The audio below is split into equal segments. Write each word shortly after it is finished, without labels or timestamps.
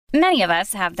Many of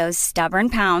us have those stubborn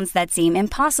pounds that seem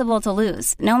impossible to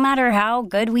lose, no matter how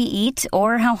good we eat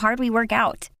or how hard we work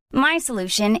out. My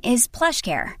solution is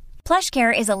PlushCare.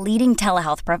 PlushCare is a leading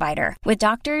telehealth provider with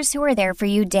doctors who are there for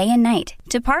you day and night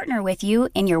to partner with you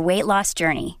in your weight loss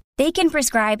journey. They can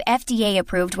prescribe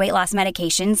FDA-approved weight loss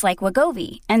medications like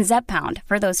Wegovy and Zepbound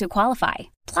for those who qualify.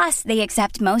 Plus, they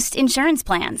accept most insurance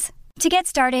plans. To get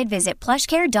started, visit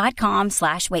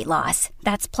plushcare.com/weightloss.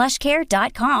 That's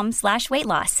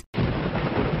plushcare.com/weightloss.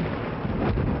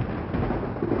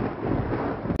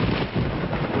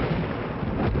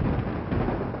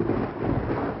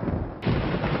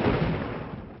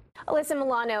 Alyssa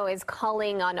Milano is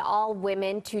calling on all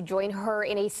women to join her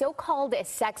in a so-called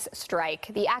sex strike.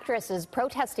 The actress is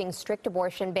protesting strict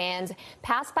abortion bans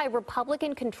passed by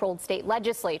Republican-controlled state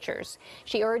legislatures.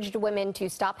 She urged women to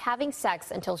stop having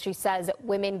sex until she says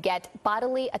women get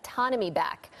bodily autonomy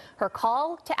back. Her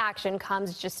call to action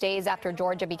comes just days after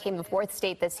Georgia became the fourth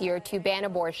state this year to ban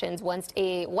abortions once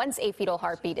a fetal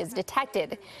heartbeat is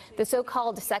detected. The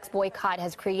so-called sex boycott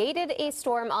has created a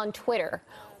storm on Twitter.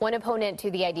 One opponent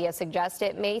to the idea suggests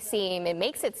it makes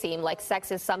it seem like sex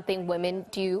is something women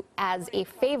do as a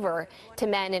favor to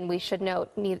men, and we should note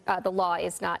the law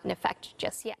is not in effect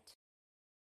just yet.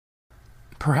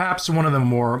 Perhaps one of the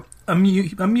more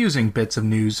amusing bits of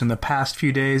news in the past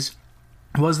few days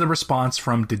was the response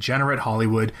from degenerate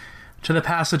Hollywood to the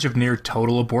passage of near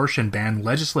total abortion ban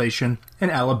legislation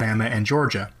in Alabama and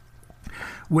Georgia,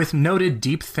 with noted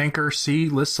deep thinker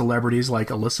C-list celebrities like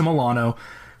Alyssa Milano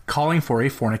calling for a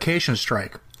fornication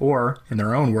strike, or, in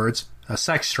their own words, a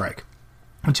sex strike,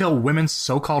 until women's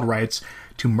so-called rights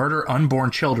to murder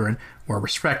unborn children were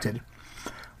respected.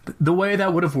 The way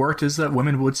that would have worked is that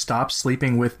women would stop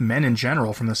sleeping with men in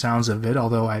general, from the sounds of it,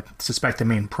 although I suspect they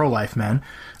mean pro-life men,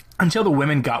 until the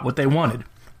women got what they wanted.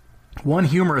 One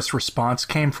humorous response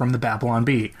came from the Babylon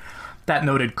Bee, that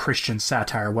noted Christian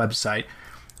satire website,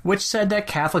 which said that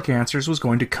Catholic Answers was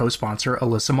going to co-sponsor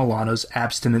Alyssa Milano's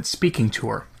abstinence speaking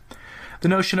tour. The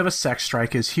notion of a sex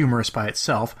strike is humorous by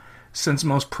itself, since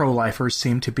most pro-lifers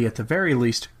seem to be at the very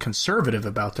least conservative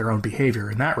about their own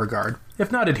behavior in that regard,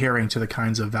 if not adhering to the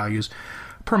kinds of values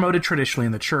promoted traditionally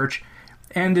in the church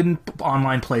and in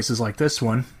online places like this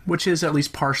one, which is at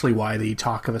least partially why the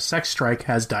talk of a sex strike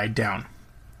has died down.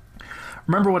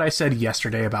 Remember what I said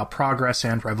yesterday about progress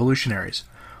and revolutionaries.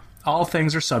 All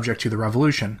things are subject to the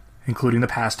revolution, including the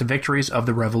past victories of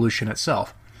the revolution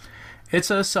itself. It's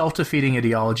a self-defeating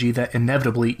ideology that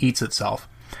inevitably eats itself.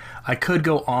 I could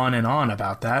go on and on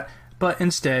about that, but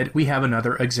instead we have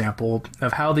another example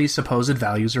of how these supposed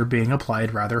values are being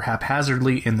applied rather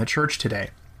haphazardly in the church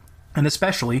today, and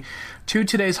especially to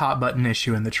today's hot-button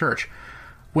issue in the church,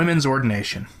 women's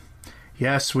ordination.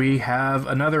 Yes, we have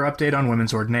another update on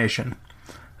women's ordination.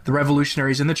 The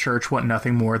revolutionaries in the church want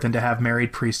nothing more than to have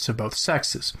married priests of both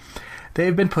sexes.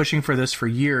 They've been pushing for this for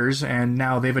years, and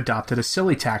now they've adopted a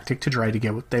silly tactic to try to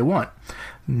get what they want.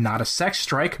 Not a sex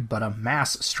strike, but a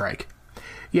mass strike.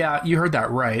 Yeah, you heard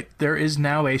that right. There is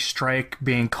now a strike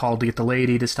being called to get the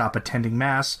laity to stop attending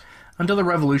Mass until the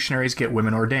revolutionaries get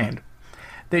women ordained.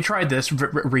 They tried this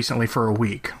recently for a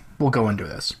week. We'll go into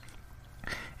this.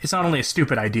 It's not only a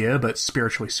stupid idea, but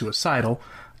spiritually suicidal.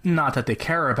 Not that they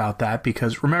care about that,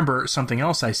 because remember something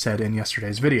else I said in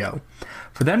yesterday's video.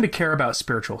 For them to care about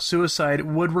spiritual suicide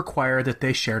would require that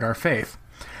they shared our faith.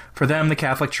 For them, the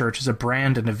Catholic Church is a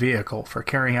brand and a vehicle for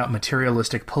carrying out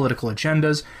materialistic political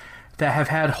agendas that have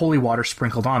had holy water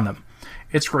sprinkled on them.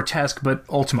 It's grotesque, but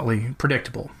ultimately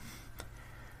predictable.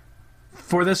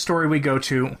 For this story we go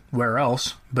to, where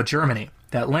else but Germany,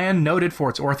 that land noted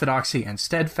for its orthodoxy and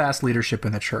steadfast leadership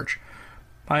in the Church.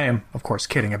 I am, of course,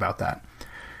 kidding about that.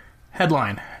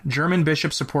 Headline: German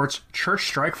bishop supports church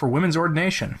strike for women's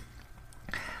ordination.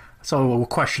 So a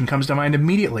question comes to mind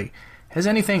immediately. Has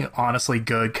anything honestly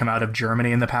good come out of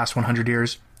Germany in the past 100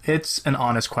 years? It's an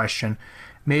honest question.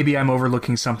 Maybe I'm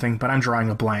overlooking something, but I'm drawing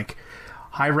a blank.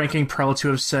 High-ranking prelates who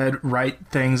have said right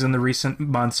things in the recent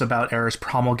months about errors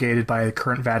promulgated by the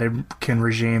current Vatican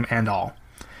regime and all.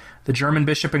 The German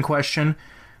bishop in question,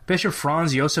 Bishop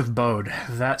Franz Josef Bode,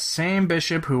 that same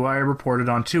bishop who I reported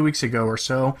on 2 weeks ago or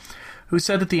so, who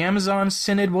said that the Amazon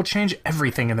Synod will change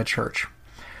everything in the church.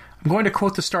 I'm going to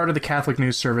quote the start of the Catholic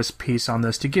News Service piece on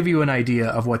this to give you an idea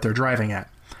of what they're driving at.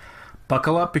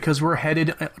 Buckle up, because we're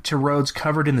headed to roads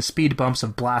covered in the speed bumps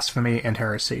of blasphemy and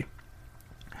heresy.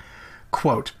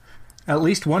 Quote, at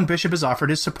least one bishop has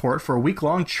offered his support for a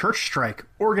week-long church strike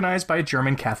organized by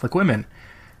German Catholic women,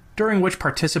 during which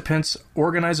participants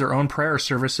organize their own prayer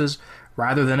services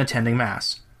rather than attending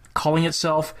Mass. Calling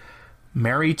itself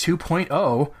Mary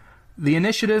 2.0, the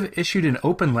initiative issued an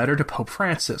open letter to Pope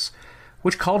Francis,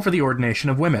 which called for the ordination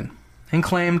of women, and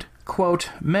claimed, quote,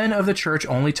 "Men of the church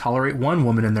only tolerate one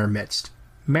woman in their midst,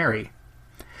 Mary.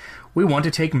 We want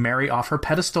to take Mary off her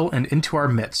pedestal and into our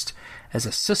midst, as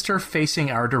a sister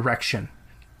facing our direction,"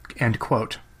 end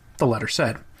quote, the letter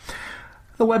said.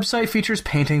 The website features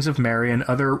paintings of Mary and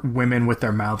other women with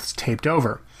their mouths taped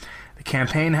over. The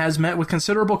campaign has met with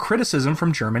considerable criticism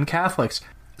from German Catholics,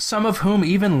 some of whom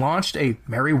even launched a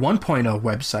Mary 1.0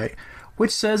 website,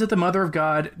 which says that the Mother of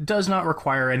God does not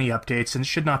require any updates and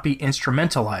should not be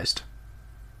instrumentalized.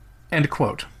 End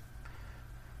quote.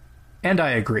 And I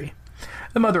agree.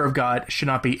 The Mother of God should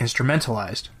not be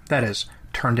instrumentalized, that is,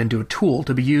 turned into a tool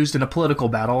to be used in a political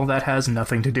battle that has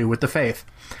nothing to do with the faith.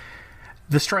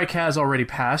 The strike has already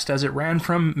passed, as it ran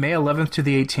from May 11th to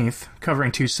the 18th,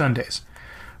 covering 2 Sundays.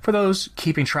 For those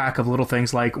keeping track of little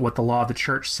things like what the law of the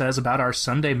church says about our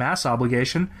Sunday Mass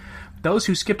obligation, those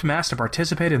who skipped Mass to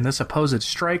participate in this supposed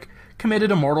strike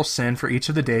committed a mortal sin for each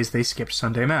of the days they skipped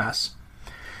Sunday Mass.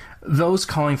 Those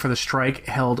calling for the strike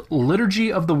held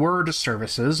Liturgy of the Word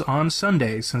services on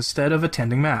Sundays instead of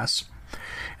attending Mass.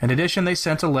 In addition, they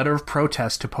sent a letter of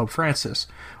protest to Pope Francis,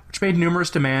 which made numerous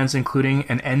demands, including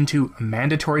an end to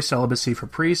mandatory celibacy for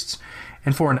priests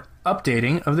and for an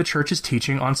updating of the Church's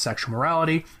teaching on sexual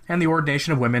morality and the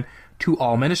ordination of women to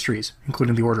all ministries,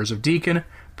 including the orders of deacon,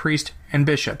 priest, and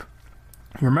bishop.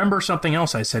 Remember something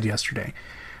else I said yesterday.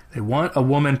 They want a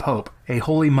woman pope, a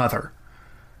holy mother.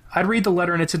 I'd read the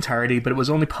letter in its entirety, but it was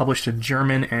only published in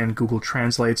German, and Google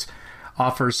Translates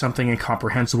offers something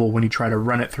incomprehensible when you try to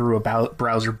run it through a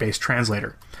browser-based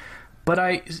translator. But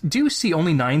I do see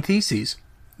only 9 theses.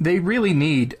 They really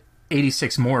need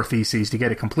 86 more theses to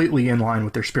get it completely in line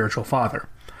with their spiritual father.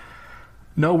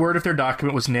 No word if their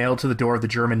document was nailed to the door of the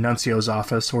German nuncio's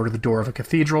office or to the door of a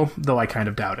cathedral, though I kind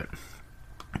of doubt it.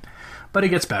 But it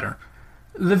gets better.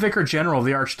 The Vicar General of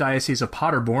the Archdiocese of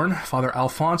Paderborn, Father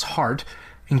Alphonse Hart,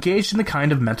 engaged in the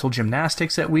kind of mental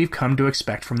gymnastics that we've come to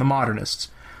expect from the modernists.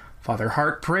 Father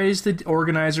Hart praised the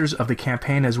organizers of the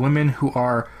campaign as women who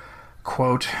are,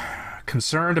 quote,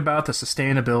 concerned about the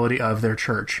sustainability of their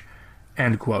church,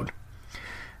 end quote.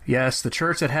 Yes, the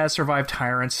church that has survived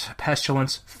tyrants,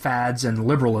 pestilence, fads, and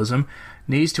liberalism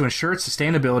needs to ensure its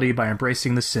sustainability by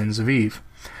embracing the sins of Eve.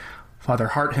 Father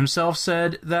Hart himself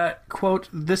said that, quote,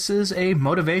 this is a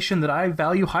motivation that I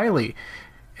value highly,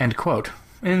 end quote,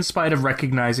 in spite of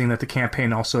recognizing that the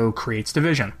campaign also creates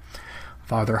division.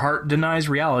 Father Hart denies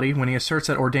reality when he asserts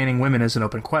that ordaining women is an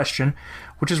open question,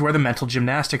 which is where the mental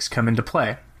gymnastics come into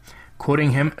play.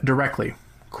 Quoting him directly,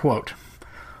 quote,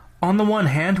 on the one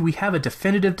hand, we have a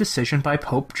definitive decision by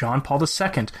Pope John Paul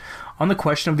II on the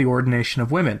question of the ordination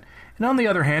of women, and on the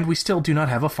other hand, we still do not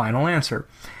have a final answer.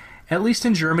 At least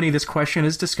in Germany, this question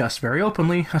is discussed very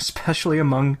openly, especially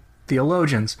among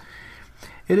theologians.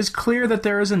 It is clear that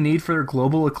there is a need for a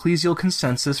global ecclesial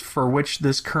consensus for which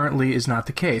this currently is not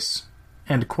the case.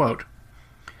 End quote.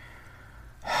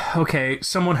 Okay,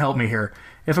 someone help me here.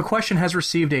 If a question has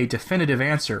received a definitive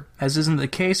answer, as isn't the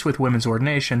case with women's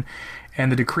ordination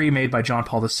and the decree made by John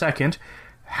Paul II,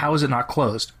 how is it not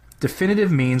closed?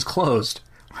 Definitive means closed.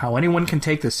 How anyone can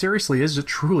take this seriously is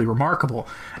truly remarkable,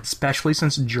 especially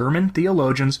since German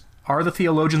theologians are the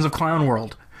theologians of clown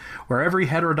world, where every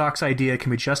heterodox idea can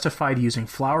be justified using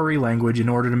flowery language in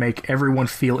order to make everyone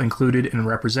feel included and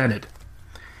represented.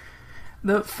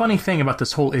 The funny thing about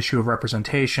this whole issue of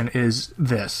representation is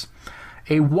this.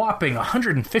 A whopping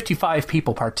 155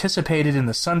 people participated in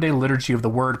the Sunday Liturgy of the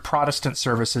Word Protestant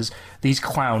services these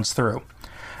clowns threw.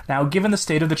 Now, given the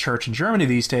state of the church in Germany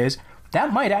these days,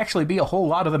 that might actually be a whole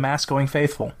lot of the Mass-going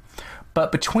faithful.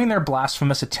 But between their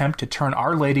blasphemous attempt to turn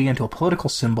Our Lady into a political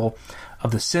symbol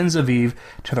of the sins of Eve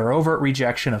to their overt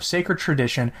rejection of sacred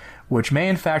tradition, which may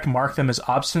in fact mark them as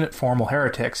obstinate formal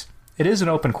heretics, it is an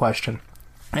open question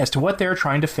as to what they are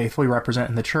trying to faithfully represent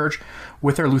in the church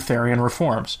with their Lutheran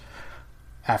reforms.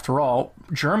 After all,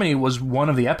 Germany was one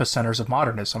of the epicenters of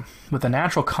modernism, with the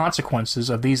natural consequences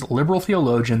of these liberal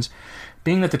theologians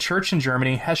being that the church in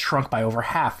Germany has shrunk by over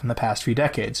half in the past few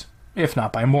decades, if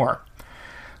not by more.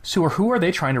 So who are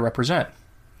they trying to represent?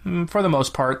 For the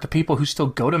most part, the people who still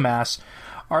go to Mass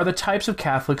are the types of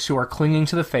Catholics who are clinging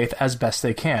to the faith as best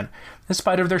they can, in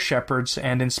spite of their shepherds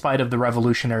and in spite of the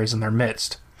revolutionaries in their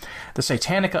midst. The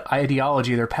satanic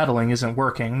ideology they're peddling isn't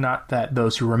working, not that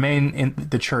those who remain in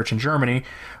the church in Germany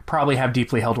probably have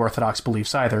deeply held Orthodox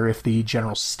beliefs either, if the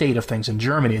general state of things in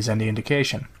Germany is any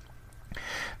indication.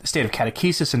 The state of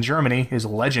catechesis in Germany is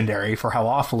legendary for how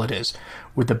awful it is,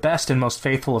 with the best and most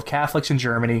faithful of Catholics in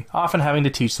Germany often having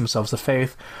to teach themselves the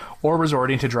faith, or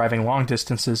resorting to driving long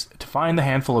distances to find the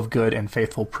handful of good and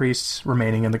faithful priests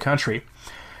remaining in the country.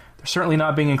 They're certainly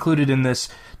not being included in this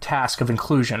task of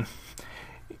inclusion.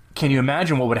 Can you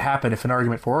imagine what would happen if an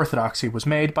argument for orthodoxy was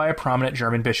made by a prominent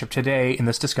German bishop today in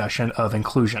this discussion of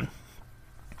inclusion?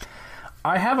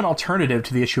 I have an alternative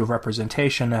to the issue of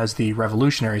representation as the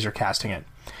revolutionaries are casting it.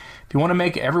 If you want to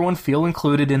make everyone feel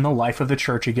included in the life of the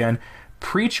church again,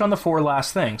 preach on the 4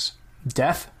 last things: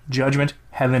 death, judgment,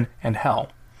 heaven, and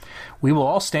hell. We will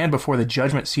all stand before the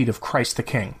judgment seat of Christ the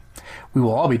King. We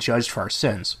will all be judged for our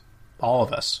sins. All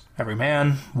of us, every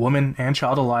man, woman, and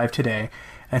child alive today,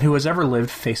 and who has ever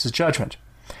lived, faces judgment.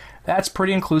 That's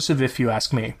pretty inclusive if you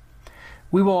ask me.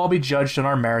 We will all be judged on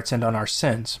our merits and on our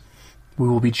sins. We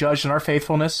will be judged on our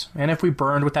faithfulness, and if we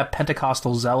burned with that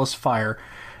Pentecostal zealous fire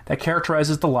that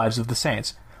characterizes the lives of the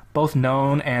saints, both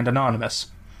known and anonymous.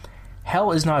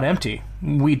 Hell is not empty.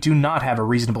 We do not have a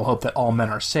reasonable hope that all men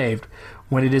are saved,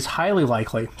 when it is highly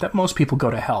likely that most people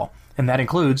go to hell, and that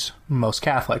includes most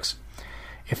Catholics.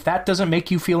 If that doesn't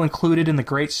make you feel included in the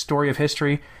great story of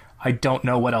history, I don't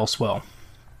know what else will.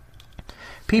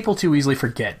 People too easily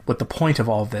forget what the point of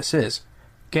all of this is: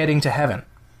 getting to heaven.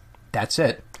 That's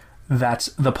it. That's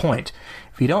the point.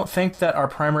 If you don't think that our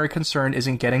primary concern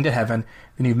isn't getting to heaven,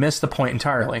 then you've missed the point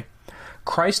entirely.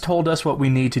 Christ told us what we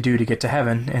need to do to get to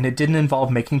heaven, and it didn't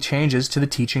involve making changes to the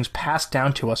teachings passed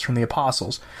down to us from the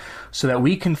apostles, so that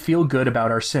we can feel good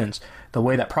about our sins, the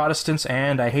way that Protestants,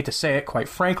 and I hate to say it, quite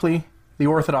frankly, the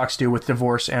Orthodox do with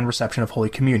divorce and reception of Holy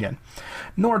Communion.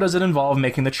 Nor does it involve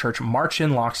making the church march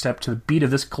in lockstep to the beat of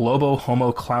this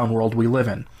globo-homo clown world we live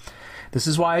in. This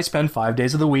is why I spend 5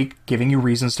 days of the week giving you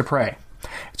reasons to pray.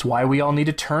 It's why we all need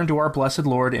to turn to our blessed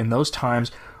Lord in those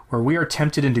times where we are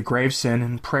tempted into grave sin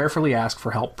and prayerfully ask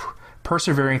for help,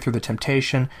 persevering through the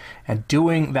temptation, and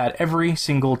doing that every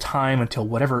single time until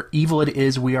whatever evil it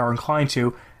is we are inclined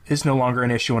to is no longer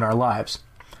an issue in our lives.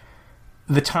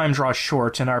 The time draws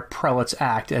short, and our prelates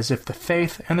act as if the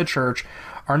faith and the church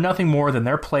are nothing more than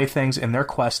their playthings in their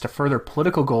quest to further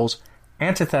political goals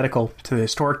antithetical to the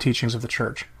historic teachings of the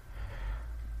church.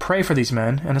 Pray for these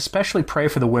men, and especially pray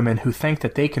for the women who think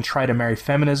that they can try to marry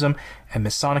feminism and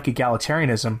Masonic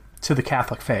egalitarianism to the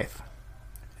Catholic faith.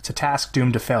 It's a task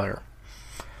doomed to failure.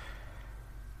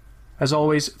 As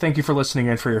always, thank you for listening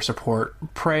and for your support.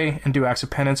 Pray and do acts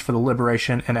of penance for the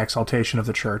liberation and exaltation of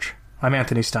the Church. I'm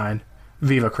Anthony Stein.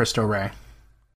 Viva Cristo Rey.